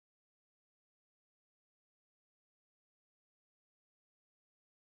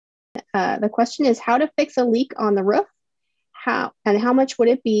The question is how to fix a leak on the roof. How much would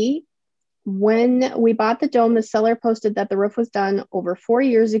it be? When we bought the dome, the seller posted that the roof was done over 4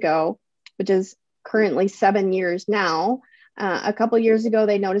 years ago, which is currently 7 years now. A couple years ago,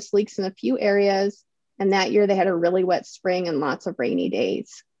 they noticed leaks in a few areas, and that year they had a really wet spring and lots of rainy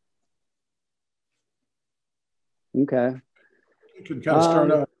days. Okay. You can kind of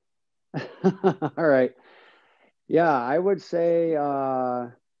start out. All right. Yeah, I would say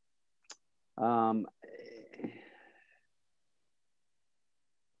I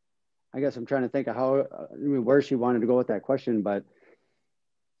guess I'm trying to think of where she wanted to go with that question, but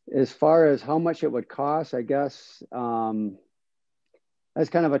as far as how much it would cost, I guess that's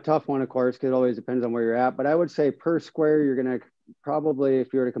kind of a tough one, of course, because it always depends on where you're at. But I would say per square, you're going to probably,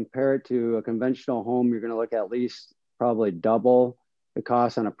 if you were to compare it to a conventional home, you're going to look at least probably double the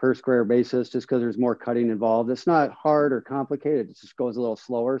cost on a per square basis, just because there's more cutting involved. It's not hard or complicated. It just goes a little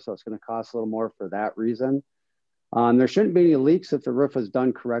slower. So it's going to cost a little more for that reason. There shouldn't be any leaks if the roof is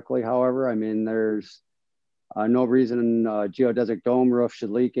done correctly. However, I mean, there's no reason a geodesic dome roof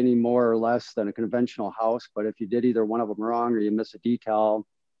should leak any more or less than a conventional house. But if you did either one of them wrong or you miss a detail,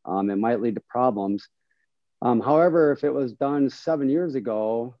 it might lead to problems. However, if it was done 7 years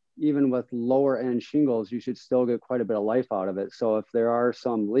ago, even with lower end shingles, you should still get quite a bit of life out of it. So if there are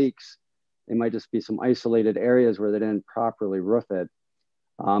some leaks, it might just be some isolated areas where they didn't properly roof it.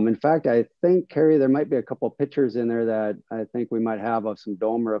 In fact, I think, Carrie, there might be a couple of pictures in there that I think we might have of some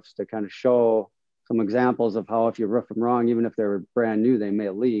dome roofs to kind of show some examples of how if you roof them wrong, even if they're brand new, they may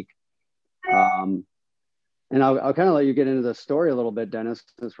leak. And I'll kind of let you get into the story a little bit, Dennis,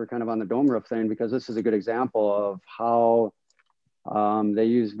 since we're kind of on the dome roof thing, because this is a good example of how they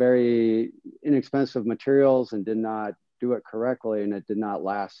use very inexpensive materials and did not do it correctly, and it did not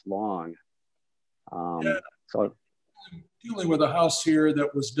last long. So dealing with a house here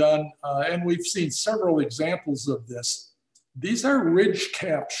that was done, and we've seen several examples of this. These are ridge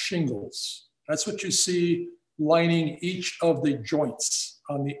cap shingles. That's what you see lining each of the joints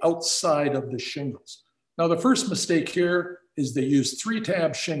on the outside of the shingles. Now, the first mistake here is they use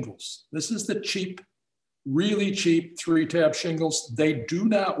 3-tab shingles. This is the cheap, really cheap 3-tab shingles. They do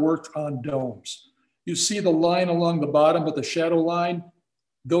not work on domes. You see the line along the bottom of the shadow line?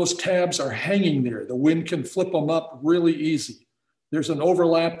 Those tabs are hanging there. The wind can flip them up really easy. There's an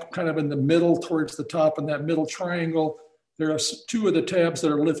overlap kind of in the middle towards the top in that middle triangle. There are 2 of the tabs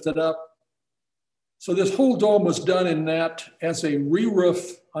that are lifted up. So this whole dome was done in that as a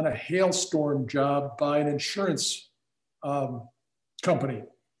re-roof on a hailstorm job by an insurance company.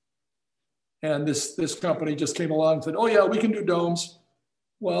 And this company just came along and said, oh yeah, we can do domes.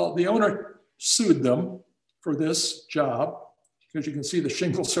 Well, the owner sued them for this job, because you can see the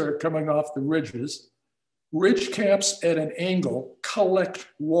shingles are coming off the ridges. Ridge caps at an angle collect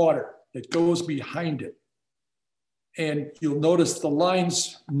water that goes behind it. And you'll notice the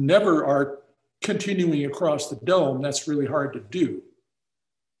lines never are continuing across the dome. That's really hard to do.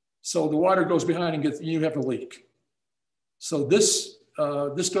 So the water goes behind and you have a leak. So this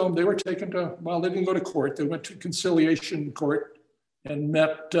dome, they were taken to, well, they didn't go to court. They went to conciliation court and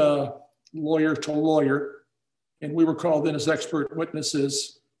met lawyer to lawyer. And we were called in as expert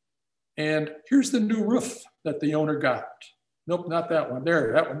witnesses. And here's the new roof that the owner got. Nope, not that one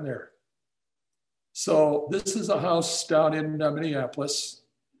there, that one there. So this is a house down in Minneapolis.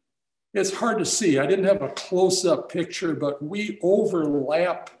 It's hard to see. I didn't have a close-up picture, but we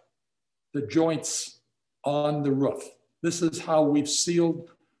overlap the joints on the roof. This is how we've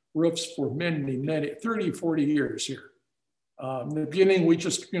sealed roofs for many, 30, 40 years here. In the beginning, we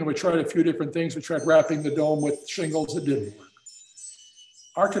just, we tried a few different things. We tried wrapping the dome with shingles. It didn't work.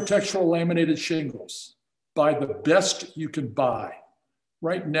 Architectural laminated shingles, buy the best you can buy.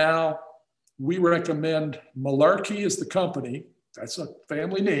 Right now, we recommend Malarkey is the company. That's a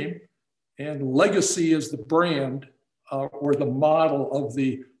family name. And Legacy is the brand or the model of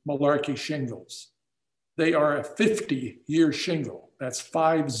the Malarkey shingles. They are a 50-year shingle. That's 50,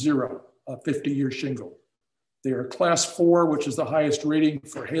 a 50-year shingle. They are class 4, which is the highest rating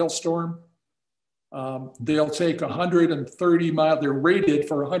for hailstorm. They'll take 130 mile, they're rated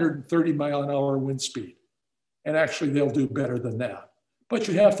for 130 mile an hour wind speed. And actually they'll do better than that. But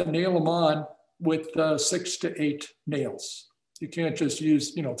you have to nail them on with 6 to 8 nails. You can't just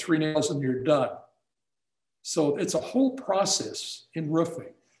use 3 nails and you're done. So it's a whole process in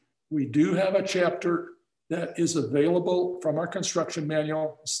roofing. We do have a chapter that is available from our construction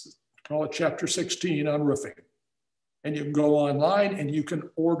manual. Call it chapter 16 on roofing. And you can go online and you can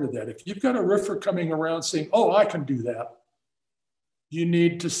order that. If you've got a roofer coming around saying, oh, I can do that, you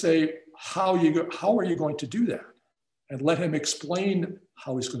need to say, how are you going to do that? and let him explain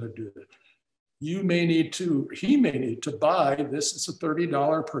how he's going to do it. He may need to buy this. It's a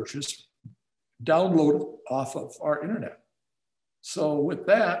 $30 purchase, download off of our internet. So with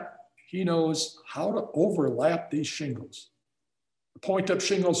that, he knows how to overlap these shingles. The point up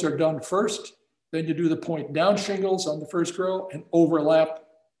shingles are done first, then you do the point down shingles on the first row and overlap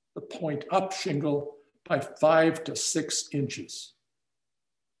the point up shingle by 5 to 6 inches.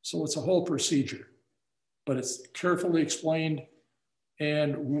 So it's a whole procedure, but it's carefully explained,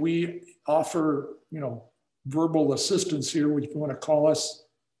 and we offer, verbal assistance here, if you want to call us.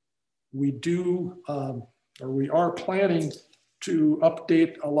 We do, or we are planning to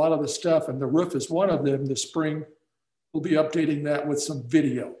update a lot of the stuff, and the roof is one of them. This spring, we'll be updating that with some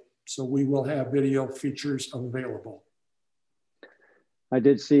video. So we will have video features available. I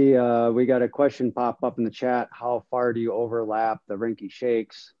did see we got a question pop up in the chat. How far do you overlap the Rinky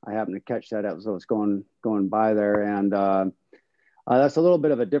Shakes? I happened to catch that as I was going by there, and that's a little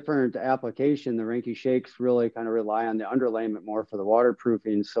bit of a different application. The Rinky Shakes really kind of rely on the underlayment more for the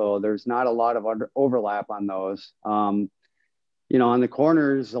waterproofing, so there's not a lot of overlap on those. On the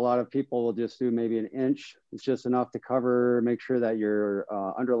corners, a lot of people will just do maybe 1 inch. It's just enough to cover, make sure that your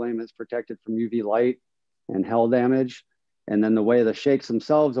underlayment is protected from UV light and hail damage. And then the way the shakes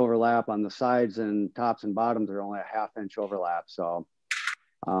themselves overlap on the sides and tops and bottoms are only a 1/2 inch overlap. So,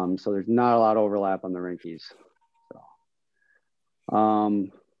 so there's not a lot of overlap on the Rinkies. So,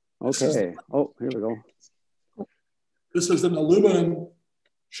 okay. Oh, here we go. This is an aluminum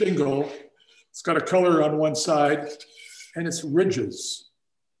shingle. It's got a color on one side and it's ridges.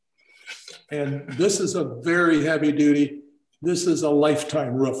 And this is a very heavy duty. This is a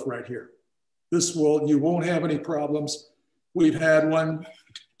lifetime roof right here. You won't have any problems. We've had one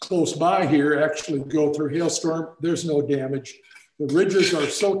close by here actually go through hailstorm. There's no damage. The ridges are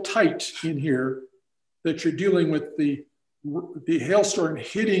so tight in here that you're dealing with the hailstorm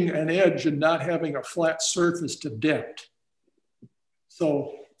hitting an edge and not having a flat surface to dent.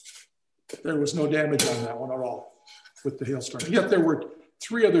 So there was no damage on that one at all with the hailstorm. Yet there were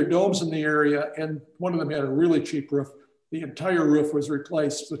 3 other domes in the area, and one of them had a really cheap roof. The entire roof was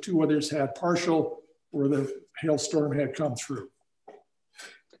replaced. The 2 others had partial where the hailstorm had come through.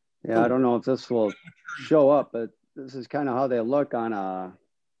 Yeah, I don't know if this will show up, but this is kind of how they look on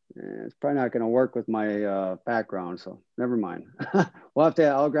it's probably not going to work with my background, so never mind. I'll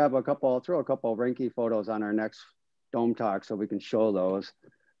throw a couple of Rinky photos on our next Dome Talk so we can show those,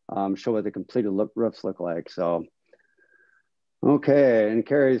 show what the completed roofs look like. So, okay, and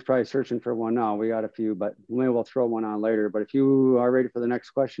Carrie's probably searching for one now. We got a few, but maybe we'll throw one on later. But if you are ready for the next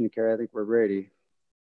question, Carrie, I think we're ready.